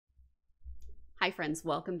Hi friends,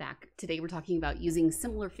 welcome back. Today we're talking about using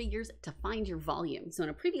similar figures to find your volume. So in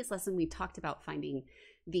a previous lesson, we talked about finding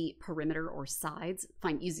the perimeter or sides,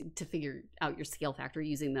 to figure out your scale factor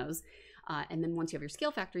using those. And then once you have your scale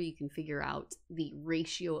factor, you can figure out the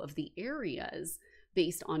ratio of the areas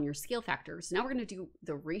based on your scale factor. So now we're going to do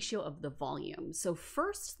the ratio of the volume. So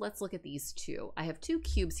first, let's look at these two. I have two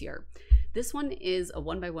cubes here. This one is a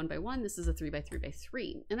 1 by 1 by 1. This is a 3 by 3 by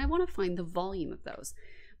 3. And I want to find the volume of those.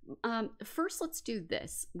 First, let's do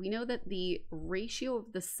this. We know that the ratio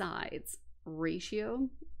of the sides,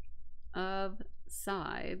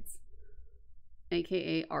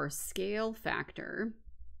 aka our scale factor,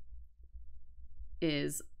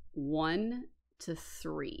 is 1 to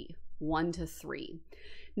 3. 1 to 3.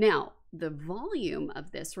 Now, the volume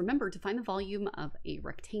of this, remember, to find the volume of a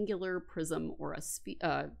rectangular prism or a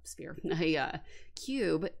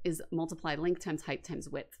cube is multiply length times height times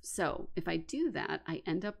width. So if I do that, I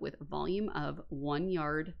end up with a volume of 1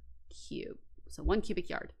 yard cube. So 1 cubic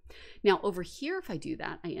yard. Now over here, if I do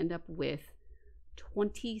that, I end up with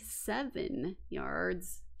 27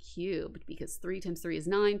 yards cubed, because 3 times 3 is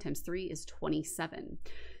 9 times 3 is 27.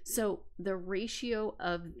 So the ratio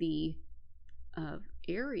of the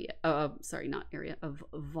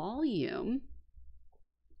volume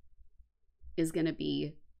is going to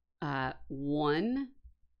be 1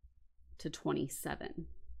 to 27.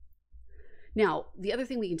 Now, the other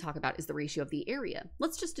thing we can talk about is the ratio of the area.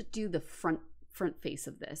 Let's just do the front face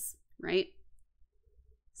of this, right?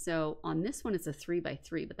 So on this one, it's a 3 by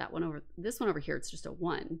 3, but this one over here, it's just a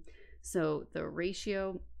 1. So the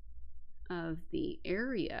ratio of the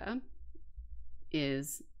area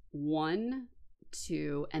is 1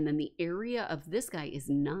 to, and then the area of this guy is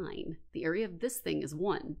 9. The area of this thing is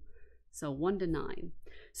 1. So 1 to 9.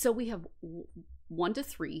 So we have 1 to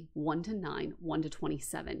 3, 1 to 9, 1 to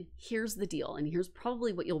 27. Here's the deal, and here's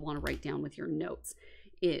probably what you'll want to write down with your notes,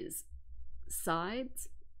 is sides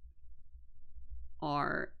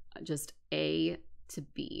are just A to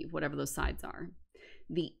B, whatever those sides are.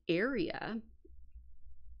 The area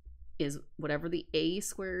is whatever the A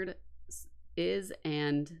squared is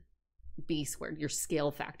and B squared, your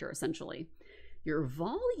scale factor essentially. Your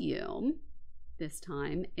volume this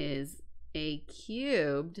time is A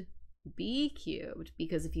cubed B cubed,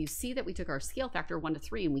 because if you see that we took our scale factor 1 to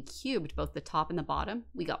 3 and we cubed both the top and the bottom,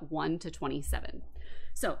 we got 1 to 27.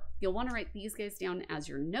 So you'll want to write these guys down as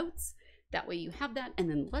your notes. That way you have that, and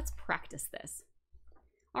then let's practice this.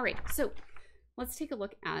 All right, so let's take a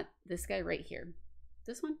look at this guy right here.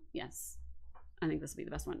 This one? Yes. I think this will be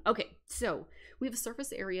the best one. Okay, so we have a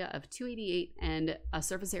surface area of 288 and a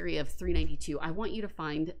surface area of 392. I want you to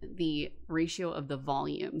find the ratio of the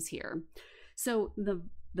volumes here. So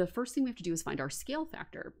the first thing we have to do is find our scale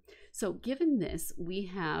factor. So given this, we're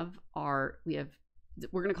going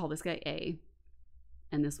to call this guy A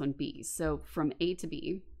and this one B. So from A to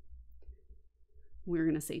B, we're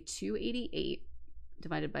going to say 288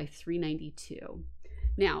 divided by 392.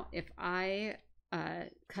 Now, if I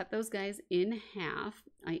cut those guys in half,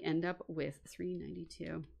 I end up with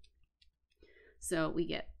 392. So we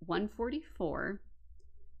get 144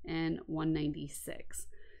 and 196.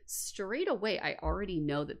 Straight away, I already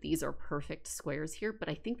know that these are perfect squares here, but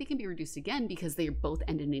I think they can be reduced again because they both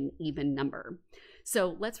end in an even number.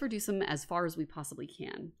 So let's reduce them as far as we possibly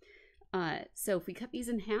can. So if we cut these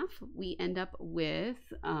in half, we end up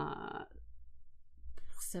with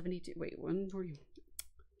 72. Wait, 140.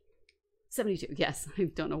 72. Yes, I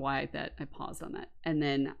don't know why I paused on that. And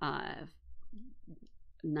then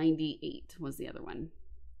 98 was the other one.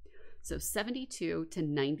 So 72 to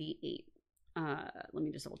 98. Let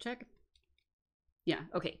me just double check. Yeah,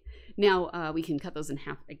 okay. Now we can cut those in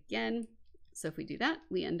half again. So if we do that,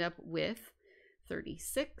 we end up with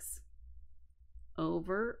 36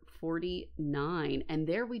 over 49. And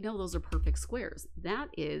there we know those are perfect squares. That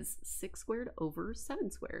is 6 squared over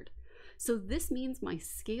 7 squared. So this means my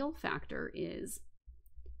scale factor is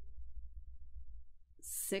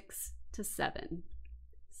 6 to 7.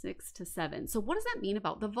 6 to 7. So what does that mean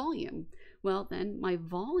about the volume? Well, then my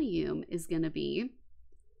volume is going to be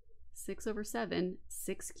 6 over 7,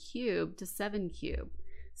 6 cubed to 7 cubed.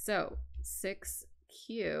 So 6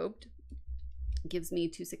 cubed gives me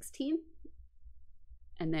 216.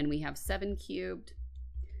 And then we have 7 cubed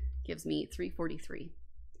gives me 343.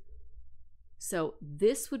 So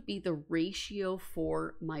this would be the ratio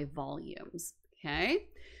for my volumes, okay?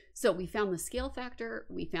 So we found the scale factor,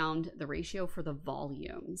 we found the ratio for the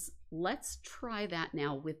volumes. Let's try that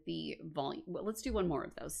now with the volume. Well, let's do one more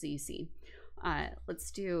of those so you see.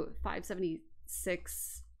 Let's do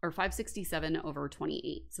 576 or 567 over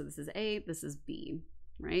 28. So this is A, this is B.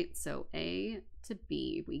 right? So A to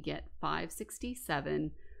B, we get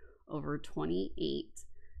 567 over 28,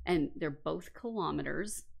 and they're both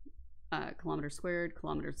kilometers, kilometers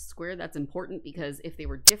squared. That's important because if they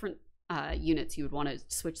were different units, you would want to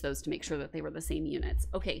switch those to make sure that they were the same units.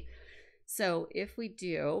 Okay, so if we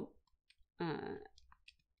do,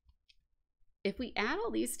 if we add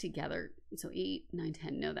all these together, so 8, 9,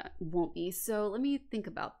 10, no, that won't be. So let me think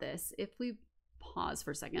about this. If we pause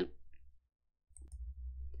for a second.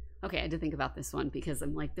 Okay, I had to think about this one because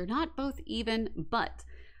I'm like, they're not both even, but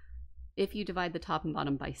if you divide the top and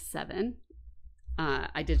bottom by 7,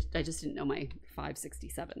 I just didn't know my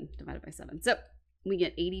 567 divided by 7. So we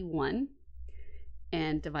get 81,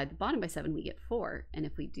 and divide the bottom by 7, we get 4. And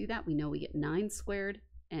if we do that, we know we get 9 squared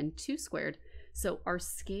and 2 squared. So our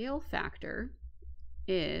scale factor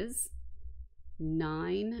is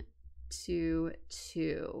 9 to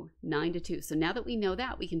 2. 9 to 2. So now that we know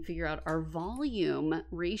that, we can figure out our volume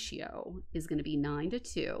ratio is going to be 9 to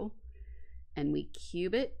 2. And we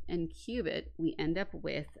cube it and cube it. We end up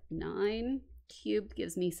with 9 cubed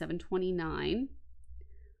gives me 729.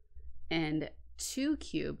 And 2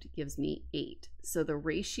 cubed gives me 8. So the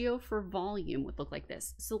ratio for volume would look like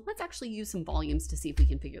this. So let's actually use some volumes to see if we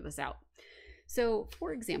can figure this out. So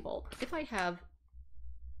for example, if I have,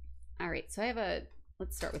 all right, so I have a,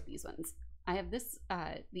 let's start with these ones. I have this,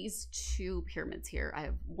 these two pyramids here. I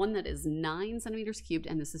have one that is 9 centimeters cubed,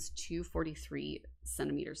 and this is 243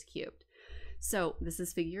 centimeters cubed. So this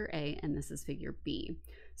is figure A, and this is figure B.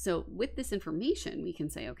 So with this information, we can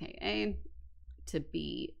say, okay, A to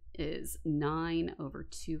B is 9 over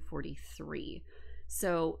 243.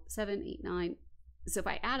 So 7, 8, 9. So if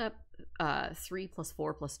I add up 3 plus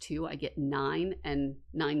 4 plus 2, I get 9, and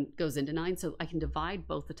 9 goes into 9. So I can divide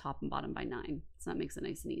both the top and bottom by 9. So that makes it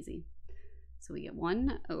nice and easy. So we get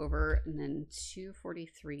 1 over, and then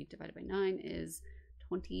 243 divided by 9 is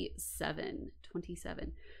 27.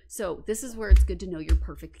 27. So this is where it's good to know your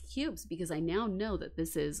perfect cubes, because I now know that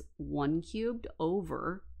this is 1 cubed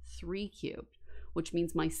over 3 cubed, which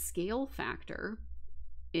means my scale factor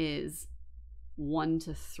is 1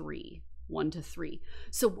 to 3. 1 to 3.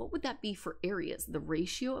 So what would that be for areas? The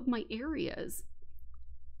ratio of my areas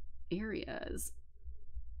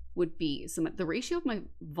would be, so the ratio of my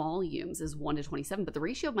volumes is 1 to 27, but the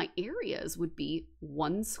ratio of my areas would be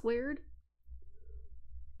 1 squared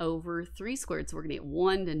over 3 squared. So we're gonna get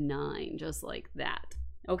 1 to 9, just like that.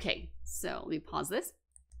 Okay, so let me pause this.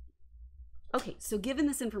 Okay, so given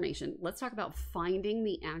this information, let's talk about finding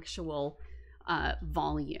the actual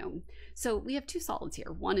volume. So we have two solids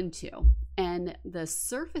here, 1 and 2, and the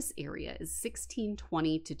surface area is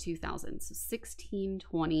 1620 to 2000. So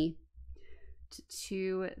 1620 to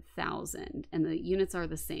 2000, and the units are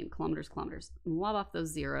the same, kilometers, kilometers. Lob off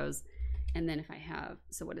those zeros, and then if I have,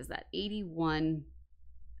 so what is that? 81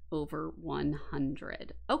 over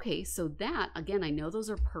 100. Okay, so that, again, I know those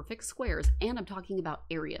are perfect squares, and I'm talking about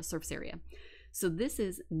area, surface area. So this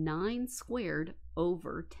is 9 squared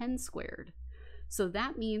over 10 squared. So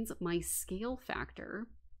that means my scale factor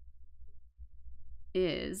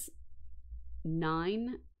is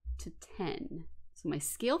 9 to 10. So my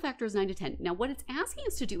scale factor is 9 to 10. Now what it's asking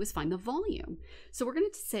us to do is find the volume. So we're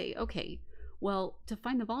going to say, okay, well, to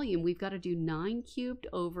find the volume, we've got to do 9 cubed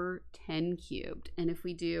over 10 cubed. And if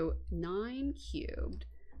we do 9 cubed,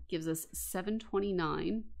 gives us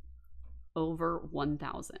 729 over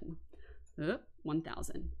 1,000.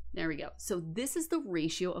 1,000. There we go. So this is the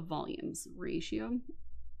ratio of volumes. Ratio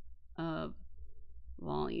of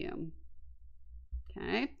volume.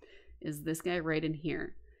 Okay, is this guy right in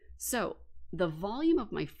here. So the volume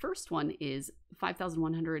of my first one is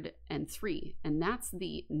 5,103, and that's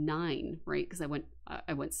the 9, right? Because I went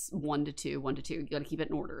 1 to 2, 1 to 2. You got to keep it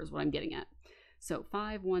in order is what I'm getting at. So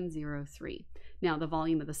 5103. Now the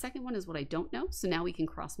volume of the second one is what I don't know, so now we can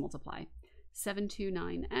cross multiply.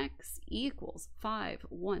 729x equals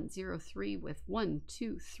 5103 with 1,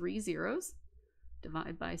 2, 3 zeros.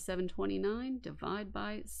 Divide by 729, divide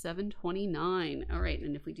by 729. All right,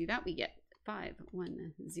 and if we do that, we get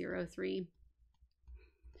 5103.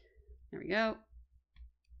 There we go.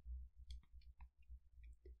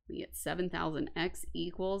 We get 7,000x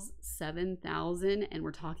equals 7,000, and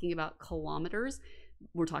we're talking about kilometers.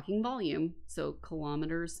 We're talking volume, so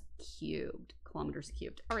kilometers cubed. Kilometers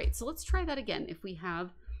cubed. All right, so let's try that again. If we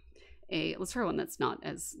have a, let's try one that's not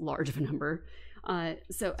as large of a number.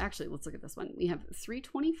 So actually, let's look at this one. We have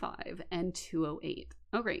 325 and 208.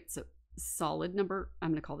 Oh, great. So solid number, I'm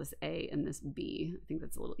going to call this A and this B. I think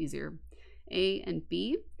that's a little easier. A and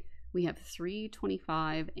B, we have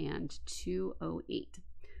 325 and 208.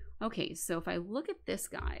 Okay, so if I look at this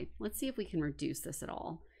guy, let's see if we can reduce this at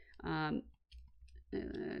all.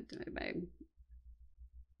 divided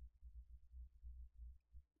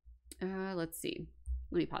by, let's see.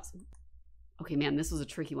 Let me pause. Okay, man, this was a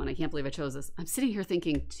tricky one. I can't believe I chose this. I'm sitting here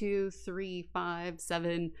thinking 2, 3, 5,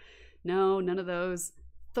 7. No, none of those.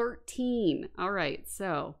 13. All right,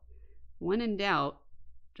 so when in doubt,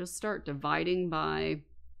 just start dividing by,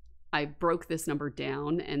 I broke this number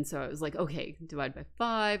down. And so I was like, okay, divide by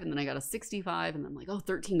 5. And then I got a 65. And then I'm like, oh,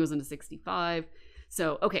 13 goes into 65.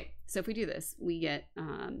 So, okay, so if we do this, we get,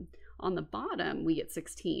 on the bottom, we get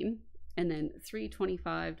 16. And then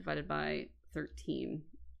 325 divided by 13.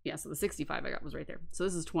 Yeah, so the 65 I got was right there. So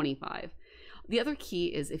this is 25. The other key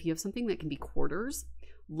is if you have something that can be quarters,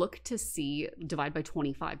 look to see divide by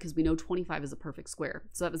 25, because we know 25 is a perfect square.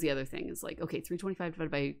 So that was the other thing, is like, okay, 325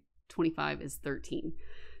 divided by 25 is 13.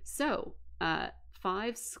 So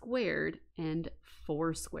 5 squared and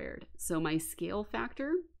 4 squared. So my scale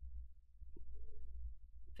factor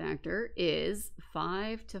is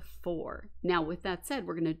 5 to 4. Now, with that said,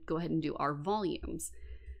 we're going to go ahead and do our volumes.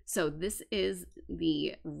 So this is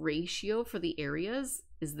the ratio for the areas,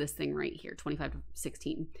 is this thing right here, 25 to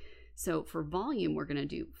 16. So for volume, we're going to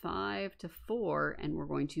do 5 to 4, and we're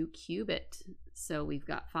going to cube it. So we've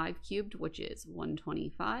got 5 cubed, which is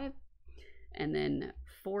 125, and then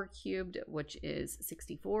 4 cubed, which is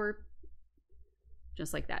 64,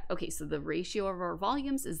 just like that. Okay, so the ratio of our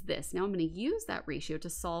volumes is this. Now I'm going to use that ratio to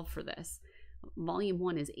solve for this. Volume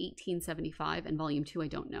 1 is 1875, and volume 2 I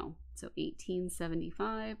don't know. So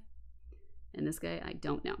 1875, and this guy I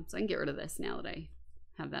don't know. So I can get rid of this now that I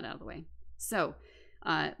have that out of the way. So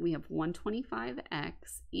we have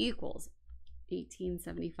 125x equals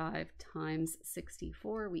 1875 times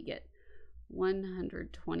 64. We get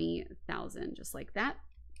 120,000, just like that.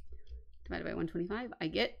 Divided by 125, I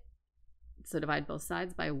get, so divide both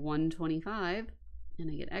sides by 125, and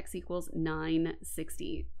I get x equals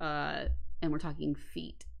 960. And we're talking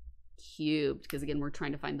feet cubed, because again, we're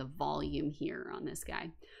trying to find the volume here on this guy.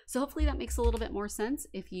 So hopefully that makes a little bit more sense.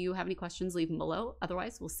 If you have any questions, leave them below.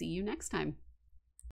 Otherwise, we'll see you next time.